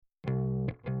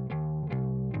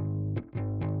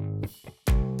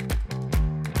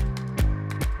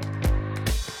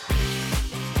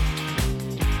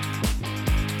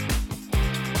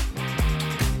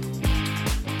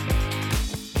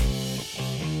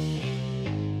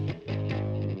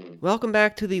Welcome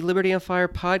back to the Liberty on Fire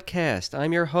podcast.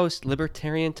 I'm your host,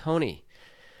 Libertarian Tony.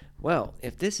 Well,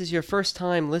 if this is your first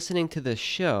time listening to the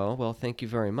show, well, thank you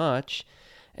very much.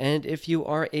 And if you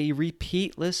are a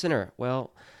repeat listener, well,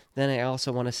 then I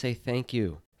also want to say thank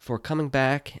you for coming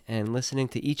back and listening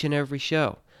to each and every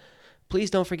show. Please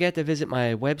don't forget to visit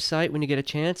my website when you get a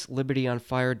chance,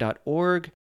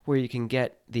 libertyonfire.org, where you can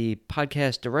get the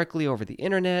podcast directly over the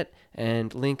internet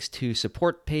and links to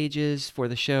support pages for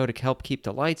the show to help keep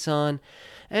the lights on,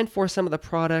 and for some of the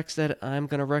products that I'm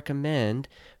going to recommend,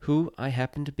 who I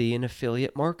happen to be an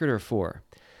affiliate marketer for.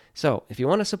 So if you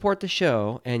want to support the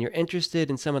show and you're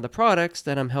interested in some of the products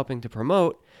that I'm helping to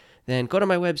promote, then go to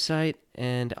my website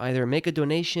and either make a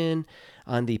donation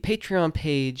on the Patreon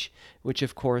page, which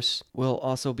of course will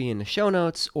also be in the show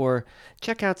notes, or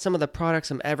check out some of the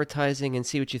products I'm advertising and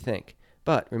see what you think.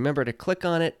 But remember to click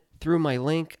on it through my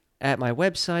link at my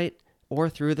website or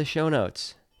through the show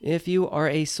notes. If you are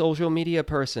a social media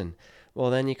person,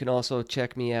 well, then you can also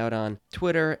check me out on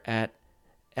Twitter at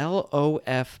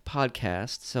LOF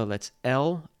Podcast. So that's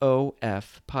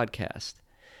LOF Podcast.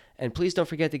 And please don't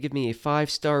forget to give me a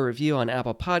 5-star review on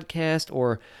Apple Podcast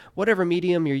or whatever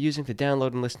medium you're using to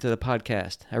download and listen to the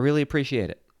podcast. I really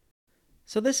appreciate it.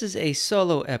 So this is a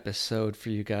solo episode for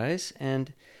you guys,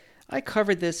 and I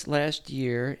covered this last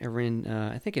year,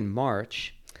 I think in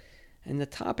March, and the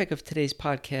topic of today's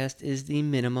podcast is the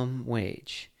minimum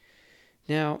wage.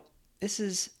 Now, this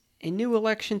is a new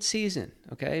election season,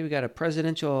 okay? We got a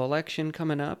presidential election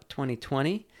coming up,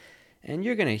 2020. And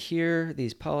you're going to hear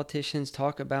these politicians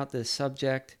talk about this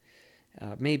subject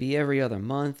maybe every other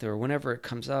month or whenever it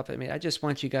comes up. I mean, I just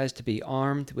want you guys to be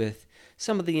armed with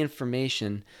some of the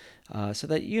information so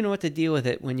that you know what to deal with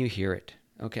it when you hear it.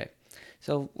 Okay,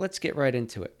 so let's get right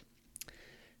into it.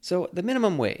 So the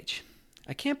minimum wage.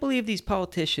 I can't believe these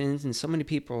politicians and so many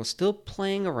people are still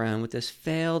playing around with this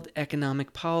failed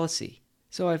economic policy.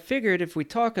 So I figured if we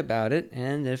talk about it,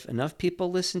 and if enough people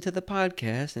listen to the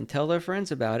podcast and tell their friends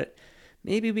about it,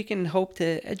 maybe we can hope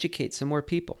to educate some more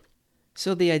people.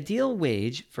 So the ideal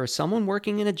wage for someone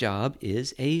working in a job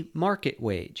is a market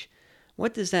wage.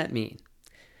 What does that mean?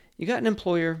 You got an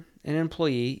employer and an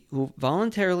employee who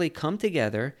voluntarily come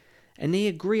together and they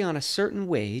agree on a certain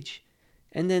wage,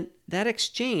 and then that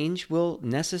exchange will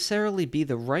necessarily be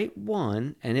the right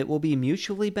one and it will be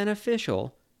mutually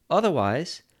beneficial.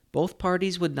 Otherwise, both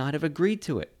parties would not have agreed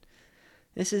to it.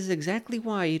 This is exactly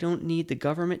why you don't need the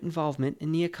government involvement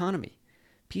in the economy.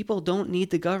 People don't need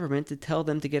the government to tell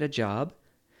them to get a job.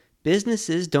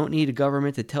 Businesses don't need a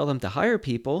government to tell them to hire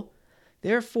people.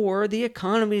 Therefore, the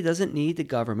economy doesn't need the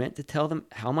government to tell them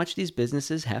how much these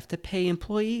businesses have to pay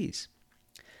employees.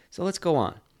 So let's go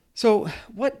on. So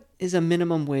what is a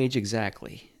minimum wage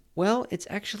exactly? Well, it's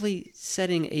actually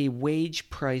setting a wage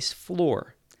price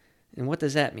floor. And what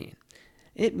does that mean?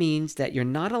 It means that you're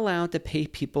not allowed to pay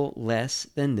people less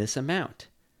than this amount.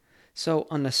 So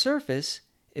on the surface,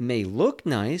 it may look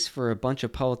nice for a bunch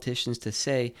of politicians to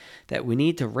say that we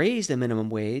need to raise the minimum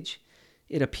wage.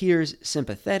 It appears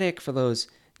sympathetic for those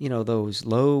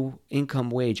low income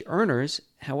wage earners.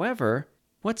 However,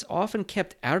 what's often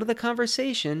kept out of the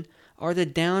conversation are the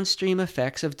downstream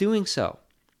effects of doing so.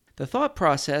 The thought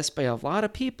process by a lot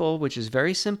of people, which is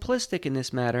very simplistic in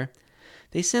this matter,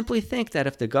 they simply think that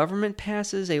if the government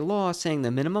passes a law saying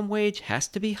the minimum wage has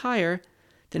to be higher,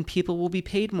 then people will be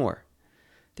paid more.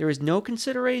 There is no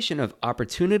consideration of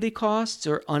opportunity costs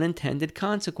or unintended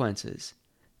consequences.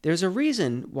 There's a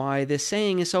reason why this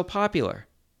saying is so popular,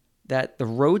 that the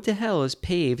road to hell is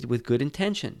paved with good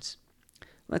intentions.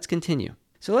 Let's continue.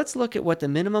 So let's look at what the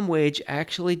minimum wage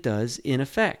actually does in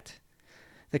effect.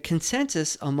 The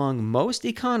consensus among most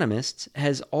economists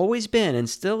has always been and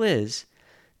still is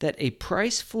that a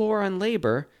price floor on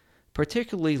labor,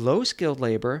 particularly low-skilled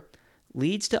labor,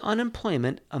 leads to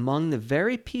unemployment among the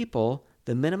very people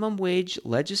the minimum wage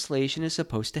legislation is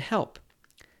supposed to help.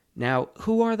 Now,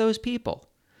 who are those people?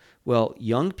 Well,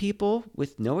 young people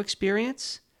with no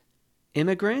experience,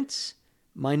 immigrants,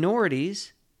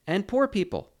 minorities, and poor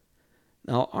people.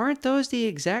 Now, aren't those the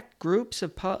exact groups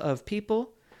of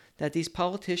people that these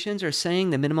politicians are saying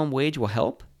the minimum wage will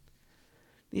help?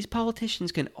 These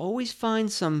politicians can always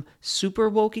find some super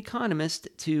woke economist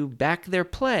to back their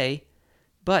play,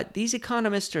 but these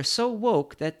economists are so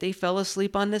woke that they fell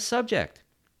asleep on this subject.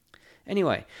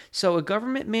 Anyway, so a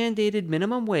government-mandated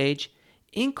minimum wage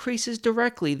increases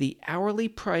directly the hourly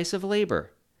price of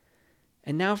labor.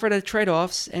 And now for the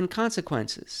trade-offs and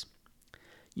consequences.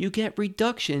 You get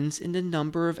reductions in the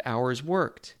number of hours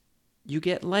worked. You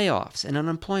get layoffs and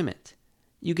unemployment.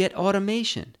 You get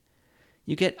automation.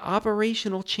 You get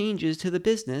operational changes to the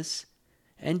business,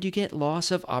 and you get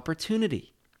loss of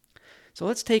opportunity. So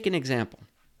let's take an example.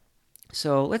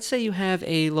 So let's say you have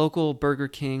a local Burger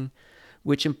King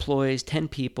which employs 10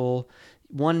 people,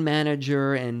 one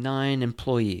manager, and 9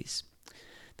 employees.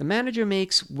 The manager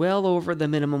makes well over the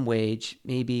minimum wage.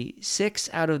 Maybe 6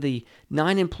 out of the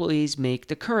 9 employees make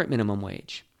the current minimum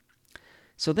wage.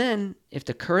 So then, if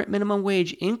the current minimum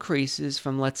wage increases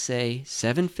from, let's say,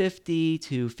 $7.50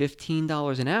 to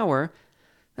 $15 an hour,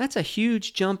 that's a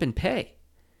huge jump in pay.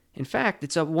 In fact,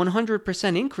 it's a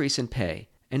 100% increase in pay.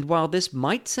 And while this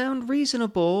might sound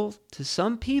reasonable to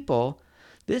some people,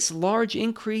 this large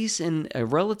increase in a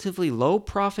relatively low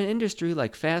profit industry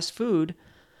like fast food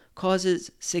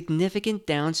causes significant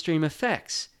downstream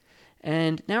effects.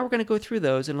 And now we're going to go through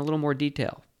those in a little more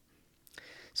detail.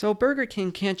 So Burger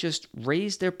King can't just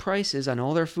raise their prices on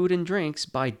all their food and drinks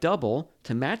by double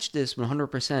to match this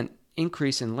 100%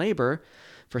 increase in labor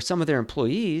for some of their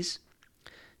employees.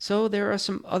 So there are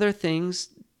some other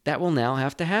things that will now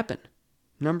have to happen.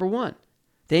 Number one,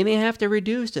 they may have to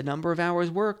reduce the number of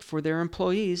hours worked for their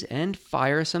employees and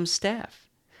fire some staff.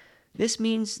 This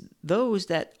means those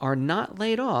that are not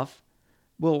laid off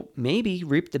will maybe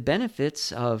reap the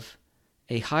benefits of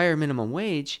a higher minimum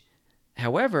wage.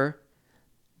 However,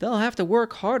 they'll have to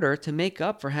work harder to make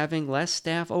up for having less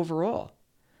staff overall.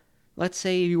 Let's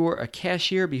say you were a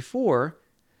cashier before.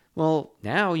 Well,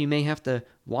 now you may have to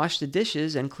wash the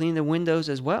dishes and clean the windows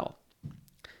as well.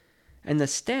 And the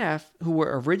staff who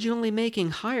were originally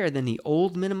making higher than the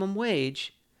old minimum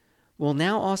wage will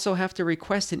now also have to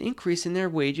request an increase in their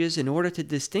wages in order to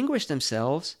distinguish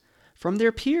themselves from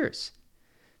their peers.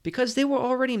 Because they were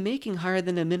already making higher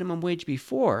than the minimum wage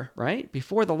before, right?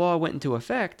 Before the law went into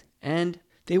effect. And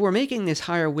they were making this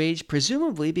higher wage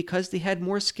presumably because they had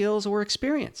more skills or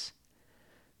experience.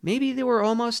 Maybe they were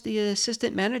almost the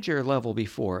assistant manager level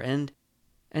before, and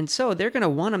so they're going to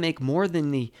want to make more than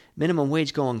the minimum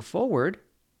wage going forward.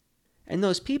 And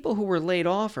those people who were laid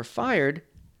off or fired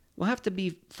will have to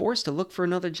be forced to look for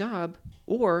another job,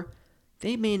 or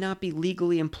they may not be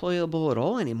legally employable at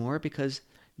all anymore because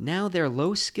now their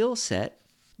low skill set,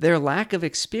 their lack of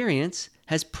experience,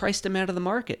 has priced them out of the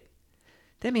market.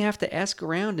 They may have to ask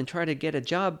around and try to get a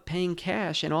job paying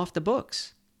cash and off the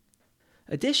books.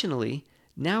 Additionally,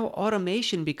 now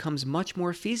automation becomes much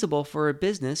more feasible for a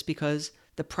business because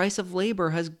the price of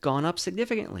labor has gone up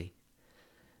significantly.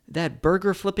 That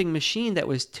burger flipping machine that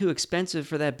was too expensive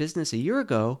for that business a year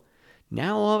ago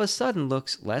now all of a sudden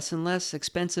looks less and less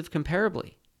expensive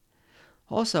comparably.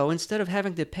 Also, instead of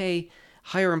having to pay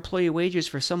higher employee wages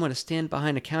for someone to stand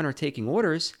behind a counter taking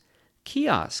orders,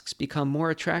 kiosks become more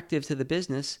attractive to the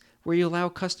business where you allow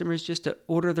customers just to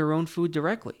order their own food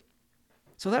directly.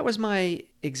 So that was my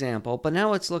example, but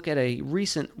now let's look at a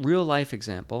recent real-life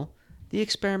example, the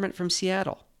experiment from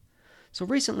Seattle. So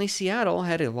recently, Seattle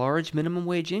had a large minimum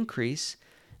wage increase,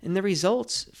 and the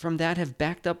results from that have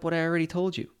backed up what I already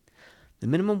told you. The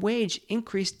minimum wage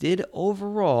increase did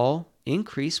overall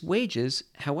increase wages,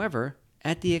 however,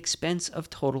 at the expense of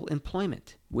total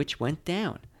employment, which went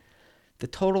down. The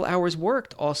total hours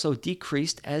worked also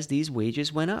decreased as these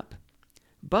wages went up.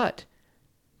 But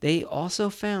they also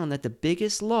found that the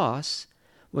biggest loss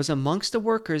was amongst the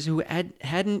workers who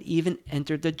hadn't even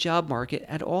entered the job market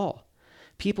at all.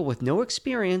 People with no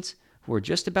experience who were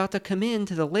just about to come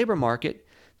into the labor market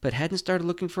but hadn't started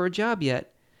looking for a job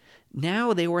yet.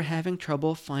 Now they were having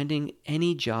trouble finding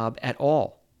any job at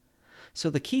all. So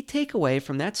the key takeaway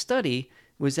from that study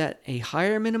was that a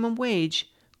higher minimum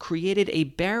wage created a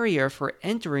barrier for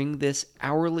entering this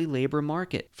hourly labor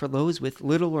market for those with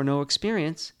little or no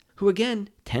experience, who again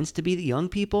tends to be the young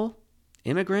people,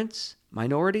 immigrants,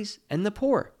 minorities, and the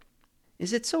poor.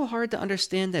 Is it so hard to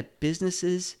understand that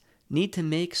businesses need to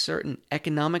make certain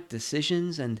economic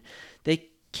decisions and they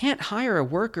can't hire a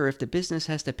worker if the business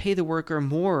has to pay the worker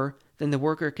more than the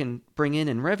worker can bring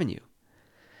in revenue?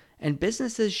 And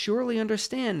businesses surely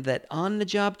understand that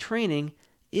on-the-job training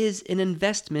is an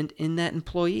investment in that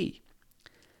employee.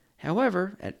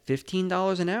 However, at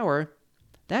 $15 an hour,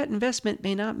 that investment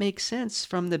may not make sense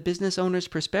from the business owner's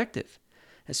perspective,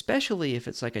 especially if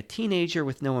it's like a teenager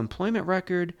with no employment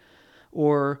record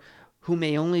or who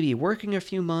may only be working a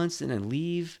few months and then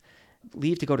leave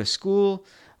to go to school,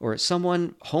 or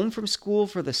someone home from school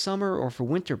for the summer or for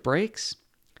winter breaks.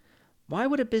 Why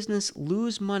would a business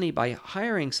lose money by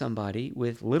hiring somebody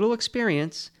with little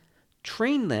experience,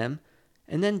 train them,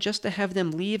 and then just to have them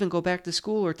leave and go back to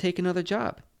school or take another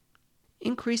job?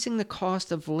 Increasing the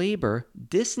cost of labor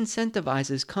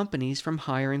disincentivizes companies from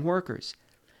hiring workers,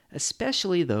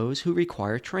 especially those who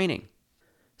require training.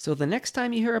 So the next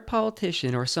time you hear a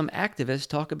politician or some activist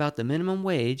talk about the minimum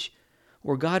wage,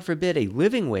 or God forbid a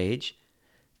living wage,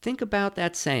 think about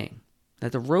that saying.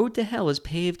 that the road to hell is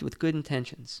paved with good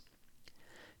intentions.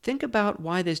 Think about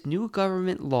why this new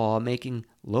government law making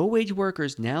low-wage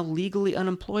workers now legally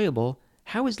unemployable,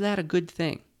 how is that a good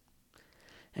thing?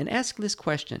 And ask this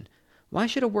question: why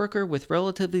should a worker with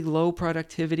relatively low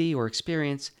productivity or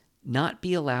experience not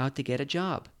be allowed to get a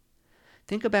job?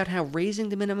 Think about how raising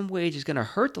the minimum wage is going to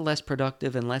hurt the less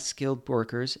productive and less skilled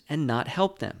workers and not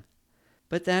help them.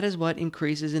 But that is what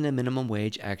increases in the minimum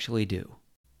wage actually do.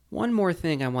 One more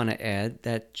thing I want to add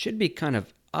that should be kind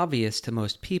of obvious to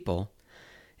most people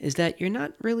is that you're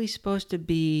not really supposed to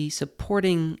be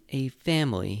supporting a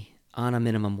family on a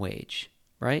minimum wage,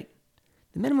 right?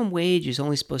 The minimum wage is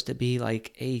only supposed to be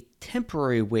like a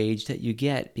temporary wage that you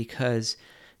get because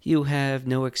you have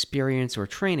no experience or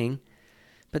training,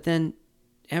 but then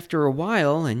after a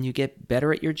while and you get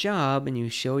better at your job and you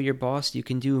show your boss you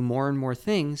can do more and more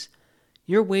things,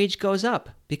 your wage goes up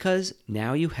because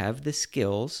now you have the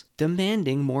skills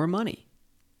demanding more money.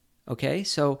 Okay,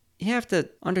 so you have to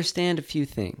understand a few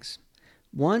things.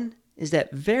 One is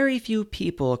that very few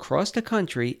people across the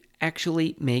country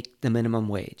actually make the minimum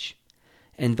wage.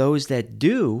 And those that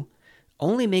do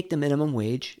only make the minimum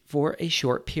wage for a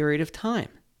short period of time.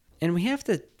 And we have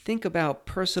to think about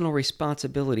personal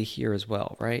responsibility here as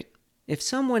well, right? If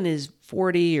someone is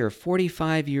 40 or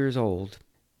 45 years old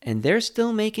and they're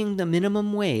still making the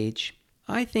minimum wage,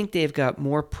 I think they've got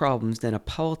more problems than a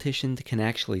politician can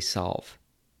actually solve.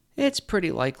 It's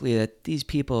pretty likely that these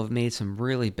people have made some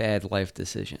really bad life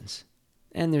decisions.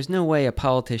 And there's no way a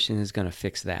politician is going to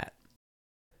fix that.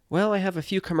 Well, I have a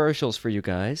few commercials for you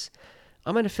guys.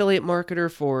 I'm an affiliate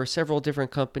marketer for several different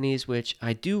companies, which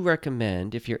I do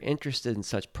recommend if you're interested in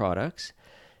such products.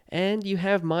 And you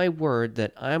have my word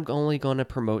that I'm only going to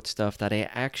promote stuff that I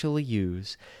actually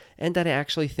use and that I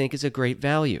actually think is a great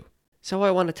value. So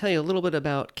I want to tell you a little bit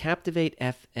about Captivate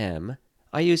FM.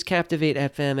 I use Captivate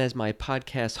FM as my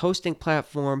podcast hosting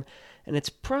platform, and it's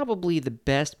probably the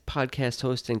best podcast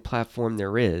hosting platform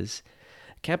there is.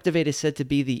 Captivate is said to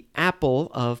be the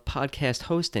Apple of podcast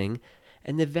hosting,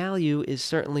 and the value is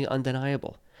certainly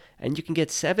undeniable. And you can get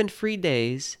 7 free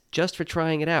days just for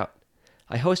trying it out.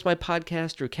 I host my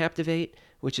podcast through Captivate,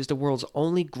 which is the world's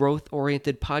only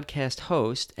growth-oriented podcast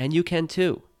host, and you can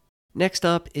too. Next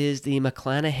up is the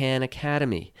McClanahan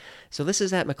Academy. So this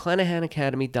is at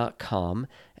mcclanahanacademy.com,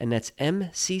 and that's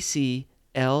McClanahan.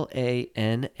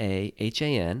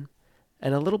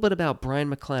 And a little bit about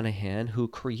Brian McClanahan, who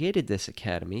created this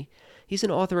academy. He's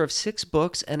an author of 6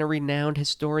 books and a renowned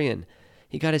historian.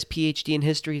 He got his PhD in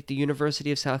history at the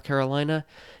University of South Carolina.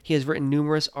 He has written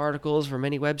numerous articles for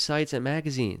many websites and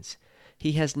magazines.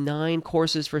 He has 9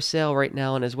 courses for sale right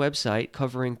now on his website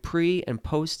covering pre- and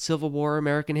post-Civil War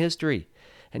American history.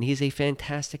 And he's a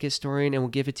fantastic historian and will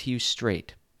give it to you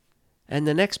straight. And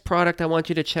the next product I want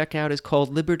you to check out is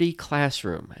called Liberty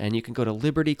Classroom. And you can go to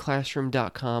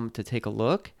libertyclassroom.com to take a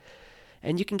look.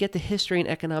 And you can get the history and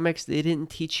economics they didn't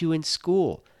teach you in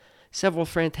school. Several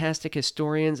fantastic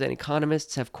historians and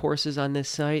economists have courses on this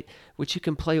site, which you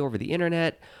can play over the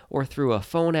internet or through a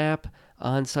phone app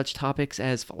on such topics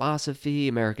as philosophy,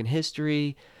 American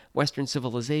history, Western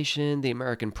civilization, the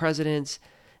American presidents,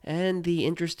 and the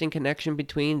interesting connection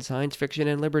between science fiction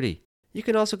and liberty. You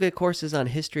can also get courses on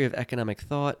history of economic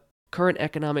thought, current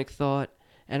economic thought,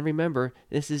 and remember,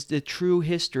 this is the true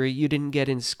history you didn't get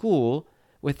in school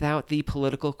without the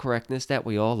political correctness that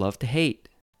we all love to hate.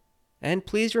 And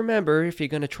please remember, if you're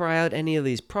going to try out any of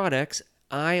these products,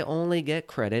 I only get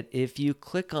credit if you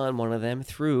click on one of them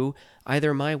through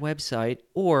either my website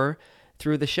or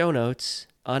through the show notes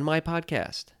on my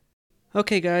podcast.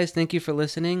 Okay, guys, thank you for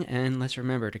listening, and let's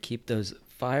remember to keep those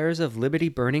fires of liberty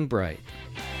burning bright.